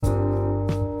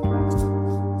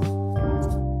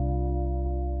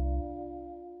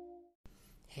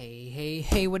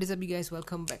Hey, what is up, you guys?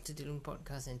 Welcome back to Dylan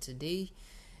Podcast, and today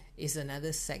is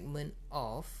another segment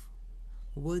of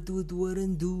What Would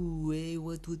Warren Do?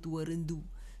 What would Warren do?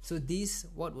 So this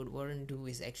What Would Warren Do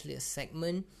is actually a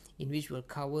segment in which we'll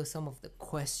cover some of the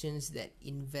questions that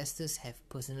investors have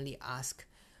personally asked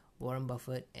Warren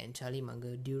Buffett and Charlie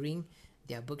Munger during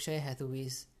their Berkshire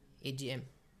Hathaway's AGM.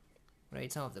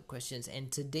 Right, some of the questions.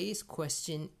 And today's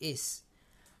question is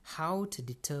how to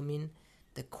determine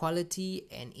the quality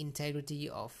and integrity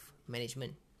of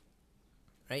management,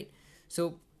 right?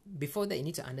 So before that, you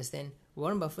need to understand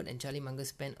Warren Buffett and Charlie Munger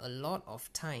spend a lot of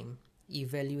time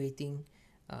evaluating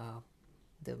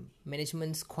the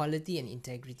management's quality and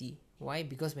integrity. Why?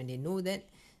 Because when they know that,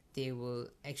 they will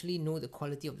actually know the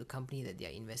quality of the company that they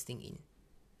are investing in,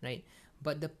 right?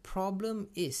 But the problem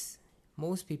is,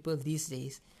 most people these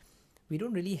days, we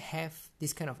don't really have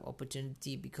this kind of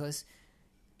opportunity because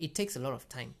it takes a lot of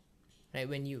time, right?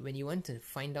 When you want to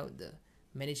find out the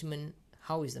management,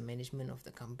 how is the management of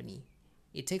the company,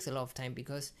 it takes a lot of time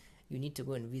because you need to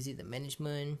go and visit the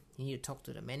management, you need to talk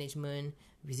to the management,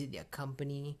 visit their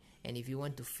company, and if you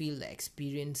want to feel the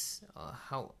experience,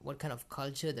 what kind of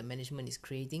culture the management is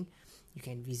creating, you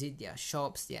can visit their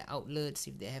shops, their outlets.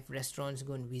 If they have restaurants,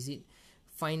 go and visit,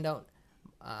 find out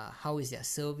how is their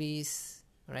service,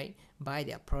 right? Buy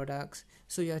their products.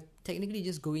 So you're technically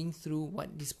just going through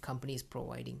what this company is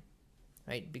providing,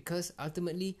 right? Because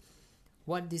ultimately,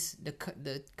 what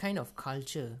the kind of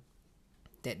culture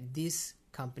that this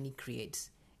company creates,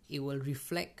 it will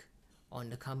reflect on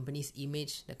the company's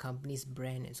image, the company's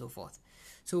brand, and so forth.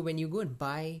 So when you go and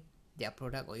buy their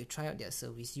product or you try out their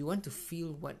service, you want to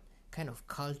feel what kind of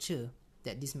culture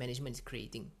that this management is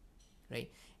creating,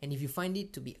 right? And if you find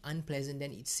it to be unpleasant,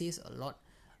 then it says a lot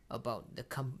about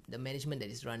the management that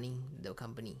is running the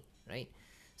company, right?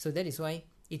 So that is why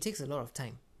it takes a lot of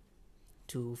time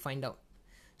to find out.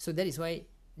 So that is why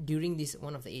during this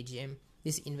one of the AGM,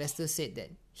 this investor said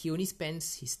that he only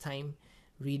spends his time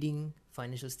reading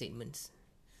financial statements.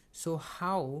 So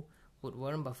how would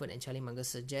Warren Buffett and Charlie Munger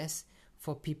suggest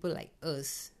for people like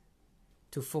us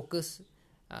to focus,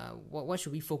 what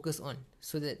should we focus on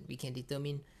so that we can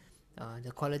determine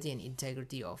the quality and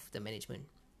integrity of the management?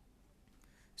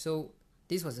 So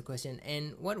this was the question,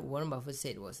 and what Warren Buffett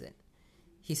said was that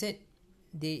he said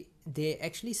they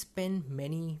actually spend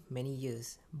many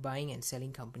years buying and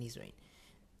selling companies, right?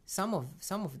 Some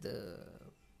of the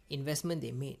investment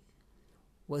they made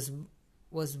was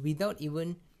without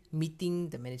even meeting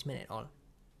the management at all,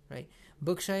 right?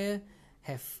 Berkshire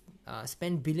have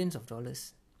spent billions of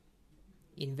dollars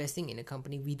investing in a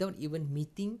company without even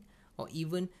meeting or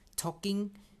even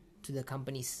talking to the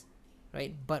companies,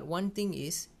 right? But one thing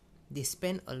is, they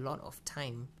spend a lot of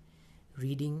time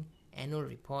reading annual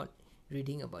report,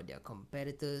 reading about their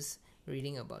competitors,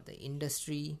 reading about the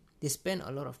industry. They spend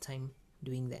a lot of time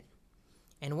doing that.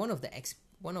 And one of the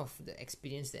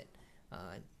experience that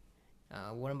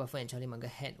Warren Buffett and Charlie Munger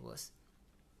had was,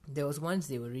 there was once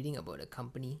they were reading about a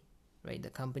company, right? The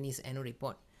company's annual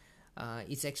report.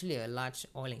 It's actually a large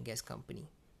oil and gas company,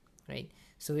 right?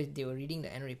 So they were reading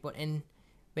the annual report, and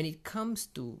when it comes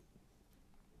to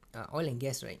oil and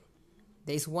gas, right,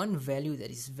 there is one value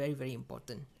that is very, very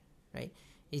important, right?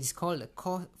 It is called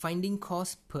the finding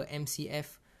cost per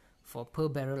MCF for per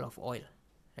barrel of oil,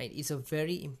 right? It's a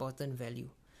very important value.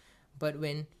 But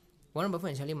when Warren Buffett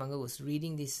and Charlie Munger was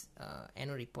reading this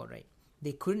annual report, right,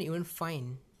 they couldn't even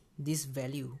find this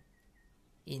value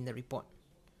in the report,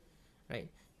 right?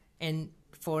 And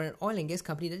for an oil and gas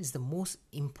company, that is the most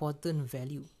important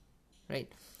value, right?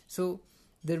 So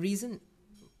the reason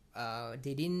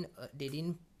they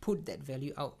didn't put that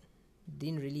value out,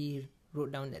 didn't really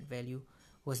wrote down that value,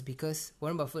 was because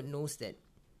Warren Buffett knows that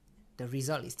the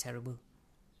result is terrible,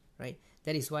 right?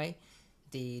 That is why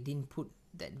they didn't put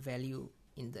that value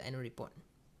in the annual report.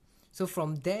 So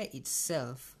from there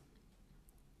itself,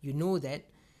 you know that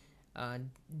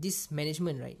this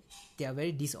management, right, they are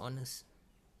very dishonest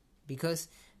because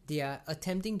they are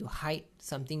attempting to hide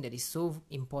something that is so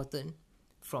important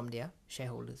from their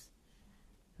shareholders,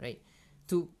 right?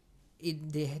 In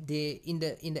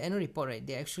the annual report, right,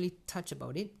 they actually touch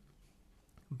about it,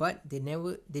 but they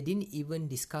didn't even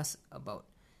discuss about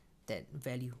that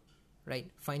value, right?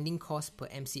 Finding cost per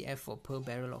MCF for per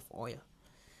barrel of oil.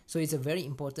 So it's a very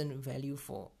important value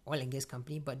for oil and gas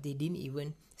company, but they didn't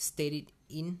even state it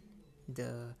in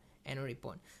the annual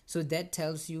report. So that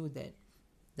tells you that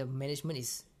the management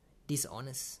is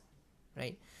dishonest,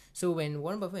 right? So when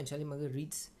Warren Buffett and Charlie Munger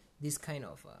reads this kind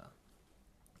of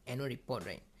annual report,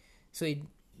 right, so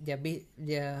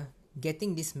they're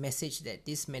getting this message that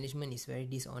this management is very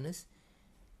dishonest,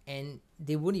 and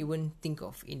they wouldn't even think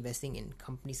of investing in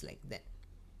companies like that,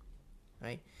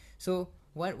 right? So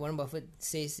what Warren Buffett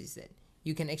says is that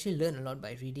you can actually learn a lot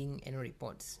by reading annual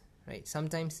reports, right?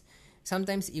 Sometimes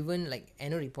even like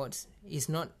annual reports is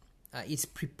not it's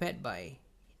prepared by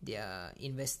their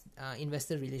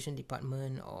investor relation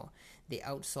department, or they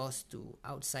outsource to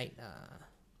outside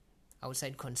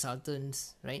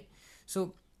consultants, right?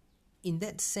 So in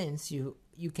that sense, you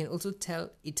can also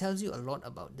tell, it tells you a lot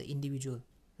about the individual,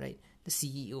 right? The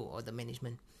CEO or the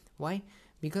management. Why?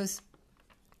 Because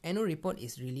annual report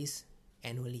is released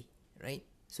annually, right?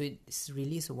 So it's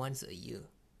released once a year,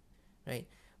 right?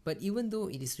 But even though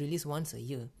it is released once a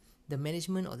year, the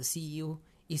management or the CEO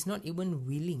is not even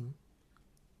willing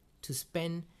to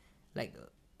spend like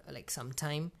some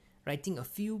time writing a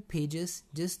few pages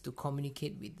just to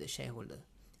communicate with the shareholder.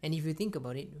 And if you think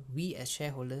about it, we as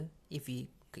shareholder, if we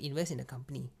invest in a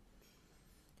company,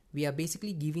 we are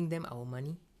basically giving them our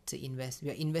money to invest. We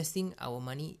are investing our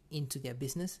money into their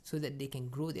business so that they can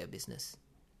grow their business,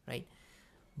 right?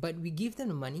 But we give them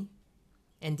the money,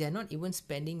 and they're not even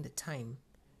spending the time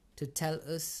to tell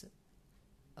us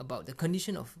about the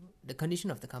condition of the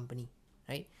company,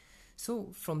 right?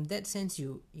 So from that sense,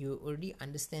 you already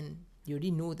understand, you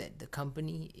already know that the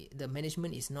company, the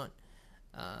management is not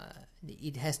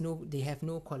they have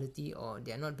no quality, or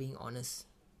they are not being honest,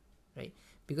 right?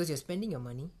 Because you're spending your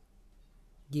money,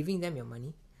 giving them your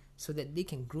money so that they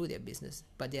can grow their business,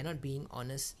 but they're not being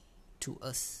honest to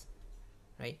us,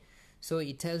 right? So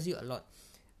it tells you a lot.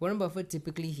 Warren Buffett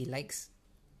typically he likes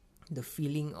the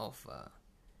feeling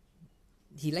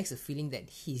that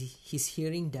he's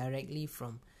hearing directly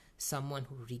from someone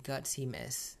who regards him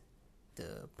as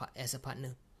a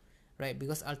partner, right?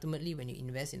 Because ultimately, when you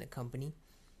invest in a company,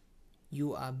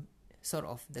 you are sort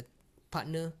of the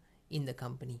partner in the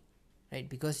company, right?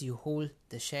 Because you hold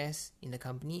the shares in the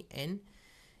company and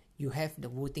you have the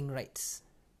voting rights,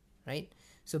 right?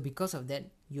 So because of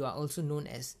that, you are also known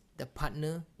as the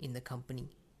partner in the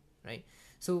company, right?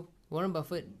 So Warren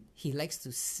Buffett, he likes to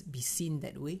be seen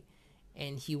that way,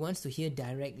 and he wants to hear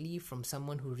directly from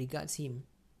someone who regards him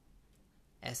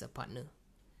as a partner.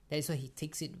 That is why he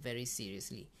takes it very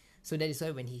seriously. So that is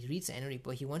why when he reads the annual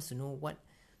report, he wants to know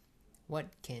what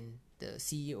can the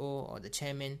CEO or the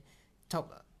chairman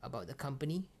talk about the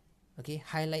company, okay,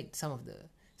 highlight some of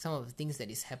the things that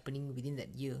is happening within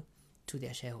that year to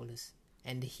their shareholders.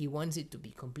 And he wants it to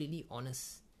be completely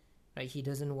honest, right? He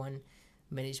doesn't want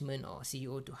management or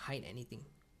CEO to hide anything,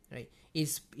 right?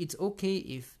 It's okay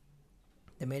if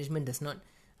the management does not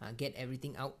get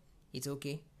everything out. It's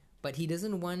okay, but he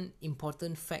doesn't want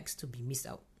important facts to be missed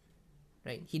out,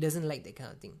 right? He doesn't like that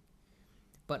kind of thing.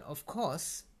 But of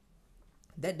course,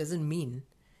 that doesn't mean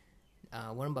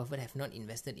Warren Buffett have not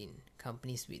invested in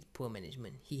companies with poor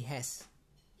management. He has,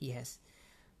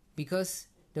 because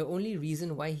the only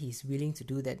reason why he's willing to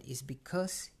do that is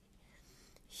because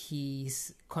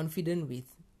he's confident with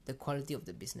the quality of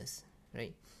the business,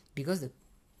 right? Because the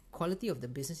quality of the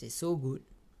business is so good,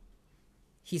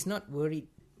 he's not worried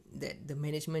that the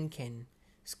management can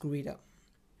screw it up.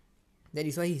 That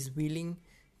is why he's willing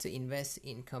to invest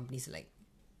in companies like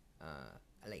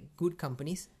good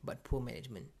companies but poor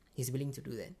management. He's willing to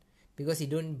do that because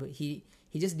he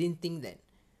just didn't think that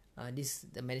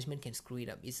the management can screw it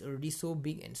up. It's already so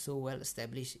big and so well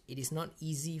established. It is not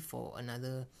easy for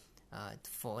another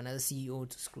CEO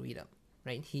to screw it up,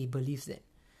 right? He believes that,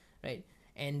 right?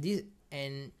 And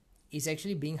it's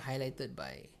actually being highlighted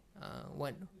by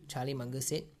what Charlie Munger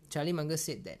said. Charlie Munger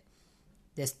said that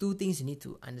there's two things you need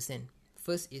to understand.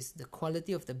 First is the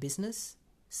quality of the business.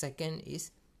 Second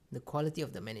is the quality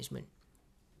of the management.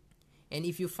 And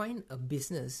if you find a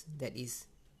business that is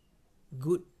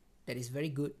good, that is very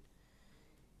good,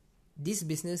 this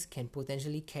business can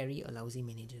potentially carry a lousy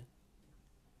manager.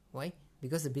 Why?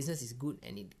 Because the business is good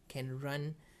and it can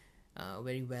run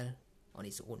very well on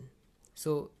its own.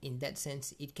 So in that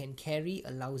sense, it can carry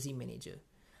a lousy manager.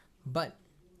 But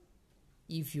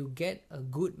if you get a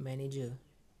good manager,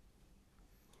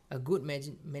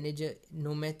 manager,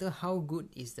 no matter how good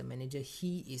is the manager,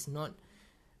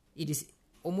 it is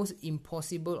almost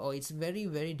impossible, or it's very,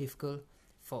 very difficult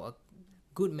for a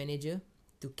good manager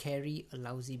to carry a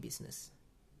lousy business,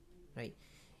 right?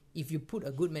 If you put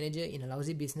a good manager in a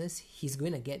lousy business, he's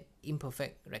going to get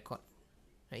imperfect record,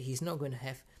 right? He's not going to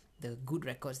have the good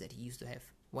records that he used to have.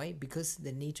 Why? Because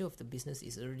the nature of the business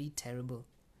is already terrible.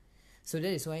 So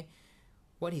that is why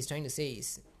what he's trying to say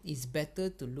is it's better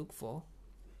to look for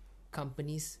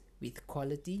companies with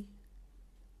quality.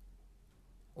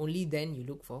 Only then you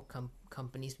look for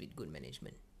companies with good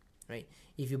management, right?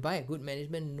 If you buy a good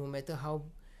management, no matter how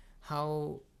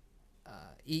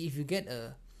if you get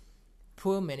a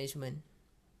poor management,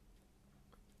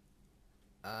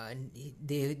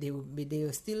 they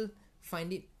will still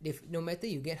find it. No matter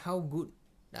you get how good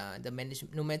the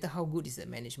management, no matter how good is the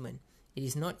management, it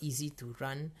is not easy to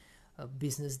run a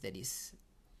business that is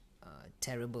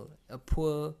terrible, a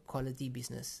poor quality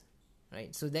business,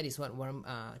 right? So that is what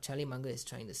Charlie Munger is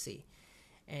trying to say.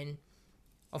 And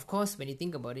of course, when you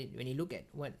think about it, when you look at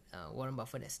what Warren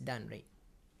Buffett has done, right?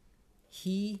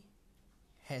 He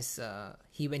has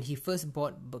when he first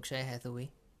bought Berkshire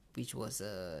Hathaway, which was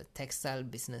a textile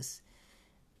business,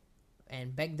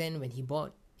 and back then when he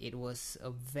bought, it was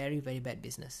a very, very bad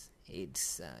business.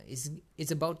 It's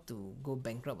about to go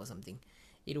bankrupt or something.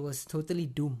 It was totally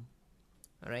doomed.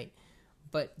 All right,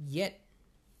 but yet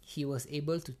he was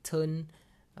able to turn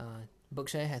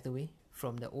Berkshire Hathaway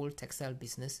from the old textile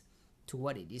business to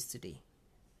what it is today,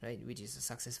 right? Which is a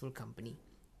successful company.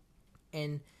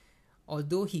 And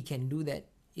although he can do that,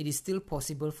 it is still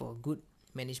possible for good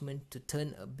management to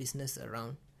turn a business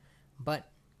around, but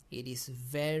it is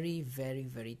very, very,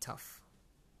 very tough,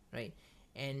 right?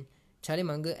 And Charlie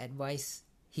Munger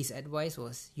his advice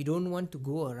was, you don't want to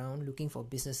go around looking for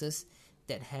businesses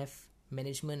that have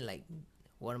management like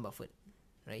Warren Buffett,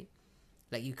 right?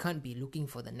 Like, you can't be looking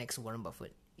for the next Warren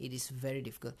Buffett. It is very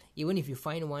difficult. Even if you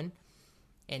find one,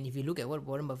 and if you look at what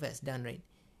Warren Buffett has done, right?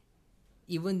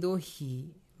 Even though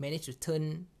he managed to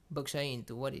turn Berkshire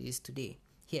into what it is today,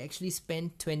 he actually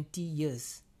spent 20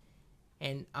 years.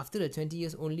 And after the 20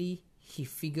 years only, he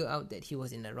figured out that he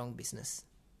was in the wrong business,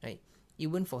 right?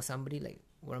 Even for somebody like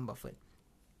Warren Buffett.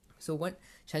 So what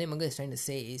Charlie Munger is trying to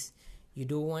say is, you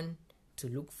don't want to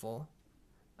look for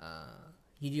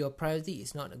your priority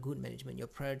is not a good management. Your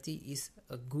priority is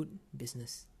a good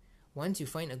business. Once you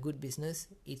find a good business,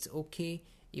 it's okay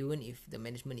even if the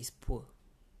management is poor,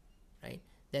 right?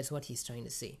 That's what he's trying to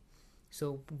say.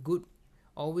 So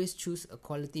always choose a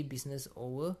quality business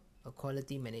over a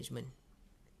quality management,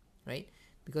 right?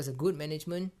 Because a good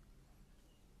management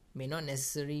may not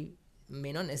necessarily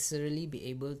be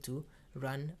able to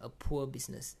run a poor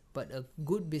business, but a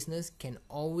good business can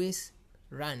always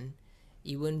run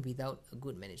even without a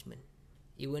good management,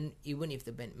 even if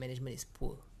the management is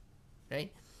poor,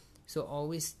 right? So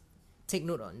always take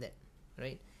note on that,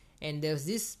 right? And there's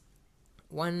this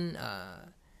one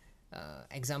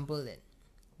example that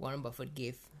Warren Buffett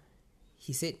gave.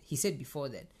 He said before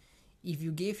that if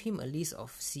you gave him a list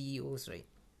of CEOs, right,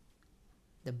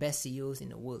 the best CEOs in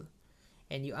the world,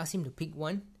 and you ask him to pick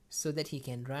one so that he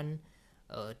can run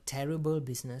a terrible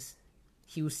business,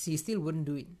 he still wouldn't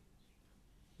do it.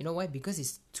 You know why? Because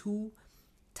it's too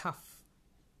tough,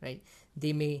 right?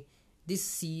 These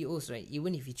CEOs, right,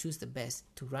 even if you choose the best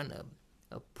to run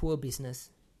a poor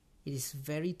business, it is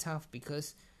very tough,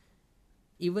 because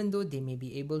even though they may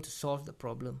be able to solve the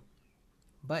problem,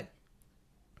 but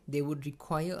they would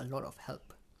require a lot of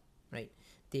help, right?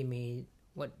 They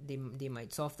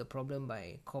might solve the problem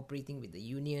by cooperating with the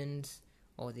unions,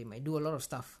 or they might do a lot of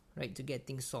stuff, right, to get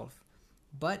things solved.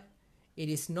 But it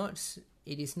is not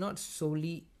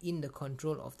solely in the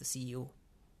control of the CEO,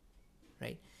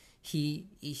 right? He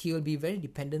will be very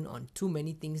dependent on too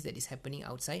many things that is happening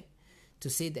outside to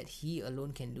say that he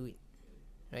alone can do it,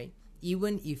 right?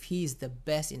 Even if he is the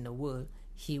best in the world,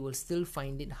 he will still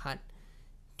find it hard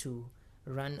to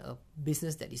run a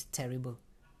business that is terrible,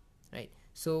 right?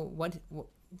 So what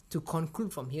to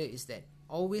conclude from here is that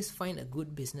always find a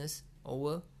good business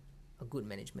over a good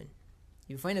management. If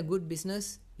you find a good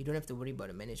business, you don't have to worry about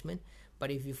the management.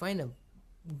 But if you find a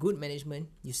good management,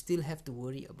 you still have to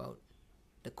worry about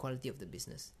the quality of the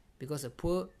business, because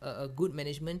a good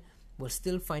management will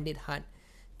still find it hard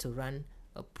to run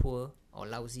a poor or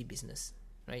lousy business,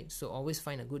 right? So always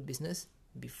find a good business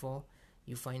before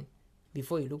you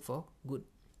look for good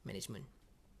management.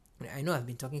 I know I've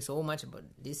been talking so much about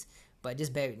this, but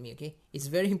just bear with me, okay? It's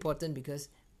very important, because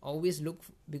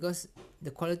because the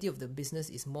quality of the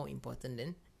business is more important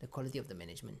than the quality of the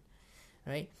management,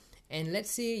 right? And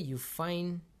let's say you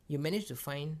manage to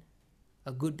find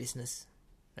a good business,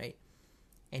 right?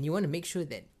 And you want to make sure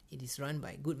that it is run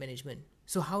by good management.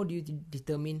 So how do you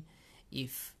determine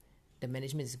if the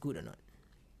management is good or not?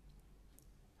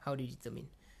 How do you determine?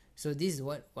 So this is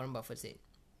what Warren Buffett said.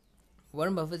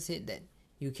 Warren Buffett said that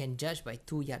you can judge by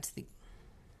 2 yardsticks,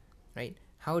 right?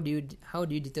 How do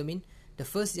you determine? The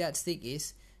first yardstick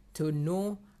is to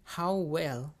know how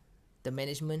well the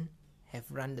management have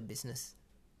run the business,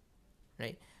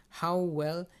 right? How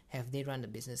well have they run the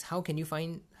business? How can you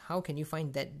find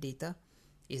that data?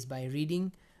 Is by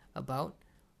reading about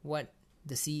what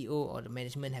the CEO or the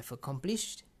management have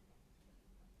accomplished,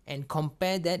 and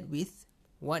compare that with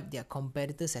what their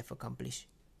competitors have accomplished.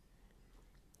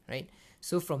 right?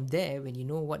 So from there, when you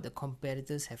know what the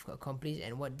competitors have accomplished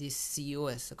and what this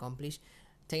CEO has accomplished,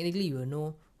 technically you will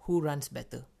know who runs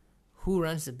better, who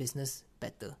runs the business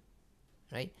better,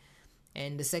 right?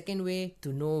 And the second way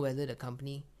to know whether the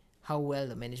company, how well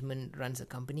the management runs a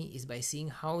company, is by seeing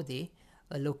how they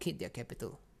allocate their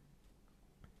capital,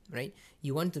 right?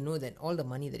 You want to know that all the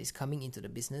money that is coming into the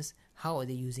business, how are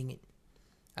they using it?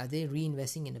 Are they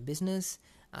reinvesting in the business?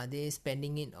 Are they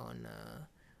spending it on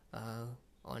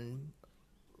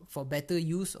for better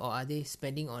use, or are they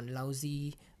spending on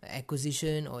lousy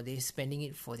acquisition, or they spending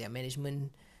it for their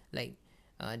management, like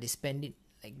they spend it,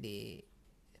 like they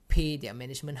pay their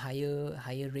management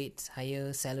higher rates,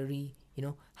 higher salary,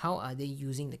 how are they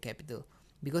using the capital?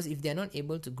 Because if they're not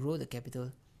able to grow the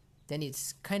capital, then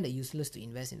it's kind of useless to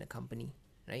invest in a company,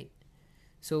 right?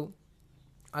 So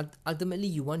ultimately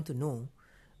you want to know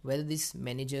whether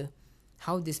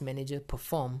how this manager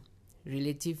perform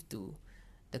relative to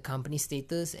the company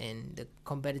status and the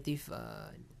competitive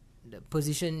the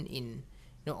position in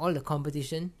all the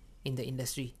competition in the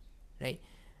industry, right?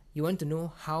 You want to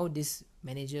know how this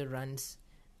manager runs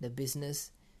the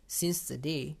business since the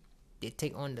day they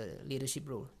take on the leadership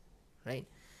role, right?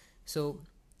 So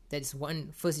that's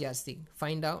one first yardstick.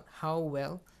 Find out how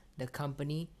well the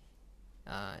company,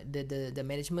 the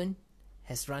management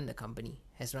has run the company,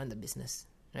 has run the business,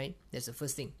 right? That's the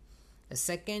first thing. The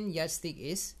second yardstick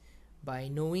is by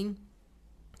knowing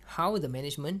how the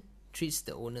management treats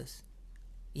the owners.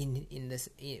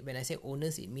 When I say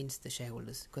owners, it means the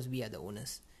shareholders, because we are the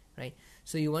owners, right?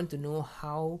 So you want to know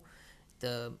how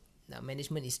the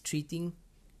management is treating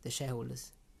the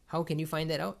shareholders. How can you find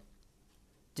that out?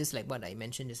 Just like what I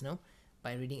mentioned just now,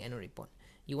 by reading annual report.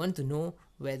 You want to know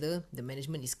whether the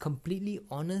management is completely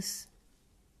honest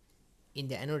in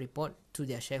their annual report to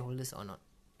their shareholders or not,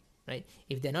 right?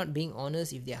 If they're not being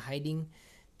honest, if they're hiding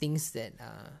things that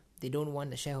they don't want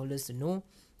the shareholders to know,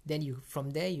 then from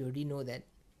there you already know that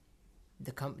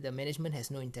the management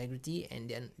has no integrity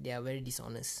and they are very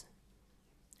dishonest,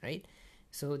 right?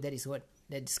 So that is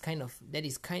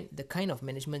the kind of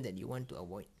management that you want to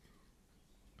avoid,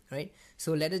 right?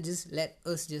 So let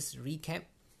us just recap.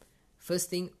 First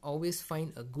thing, always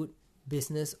find a good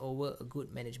business over a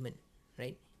good management,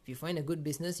 right? If you find a good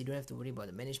business, you don't have to worry about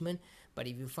the management. But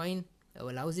if you find a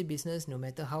lousy business, no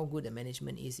matter how good the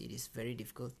management is, it is very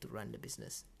difficult to run the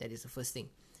business. That is the first thing.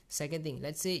 Second thing,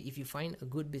 let's say if you find a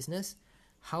good business,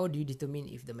 how do you determine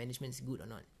if the management is good or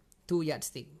not? 2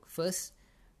 yardstick. First,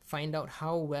 find out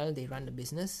how well they run the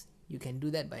business. You can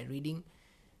do that by reading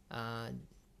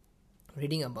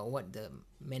about what the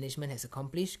management has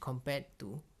accomplished compared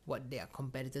to what their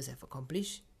competitors have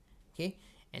accomplished. Okay,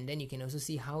 and then you can also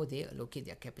see how they allocate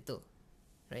their capital,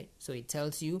 right? So it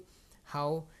tells you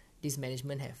how this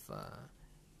management have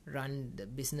run the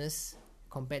business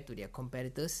compared to their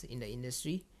competitors in the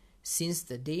industry since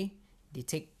the day they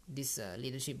take this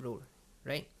leadership role,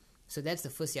 right? So that's the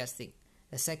first yardstick.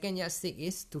 The second yardstick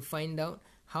is to find out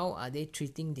how are they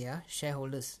treating their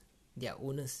shareholders, their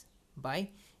owners, by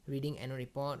reading annual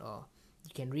report. Or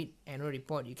you can read annual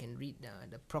report, you can read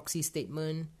the proxy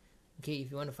statement. Okay,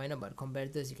 if you want to find out about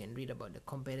competitors, you can read about the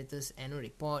competitors' annual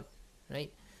report,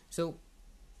 right? So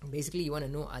basically you want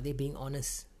to know, are they being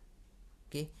honest?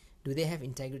 Okay, do they have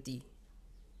integrity?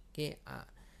 Okay,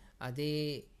 are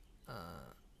they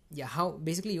how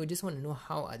basically you just want to know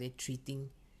how are they treating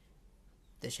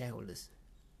the shareholders.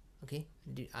 Okay,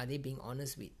 are they being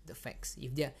honest with the facts?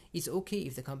 It's okay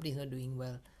if the company is not doing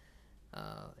well,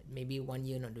 maybe 1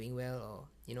 year not doing well,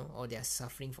 or they are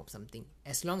suffering from something,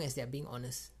 as long as they are being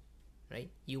honest, right?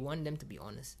 You want them to be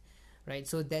honest, right?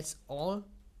 So that's all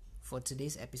for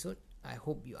today's episode. I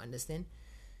hope you understand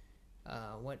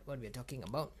what we're talking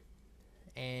about.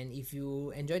 And if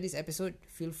you enjoyed this episode,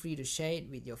 feel free to share it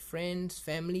with your friends,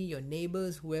 family, your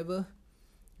neighbors, whoever,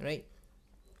 right?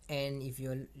 And if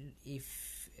you're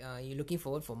looking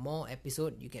forward for more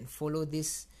episode, you can follow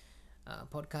this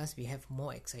podcast. We have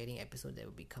more exciting episodes that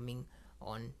will be coming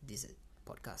on this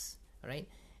podcast, all right?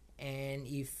 And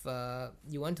if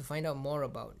you want to find out more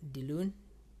about Diloon,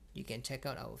 you can check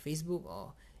out our Facebook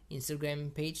or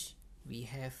Instagram page. We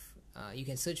have you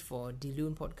can search for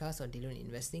Diloon Podcast or Diloon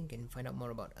Investing. You can find out more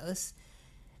about us.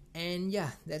 And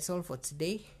yeah, that's all for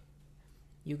today.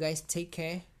 You guys take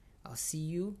care. I'll see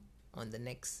you on the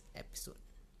next episode.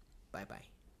 Bye bye.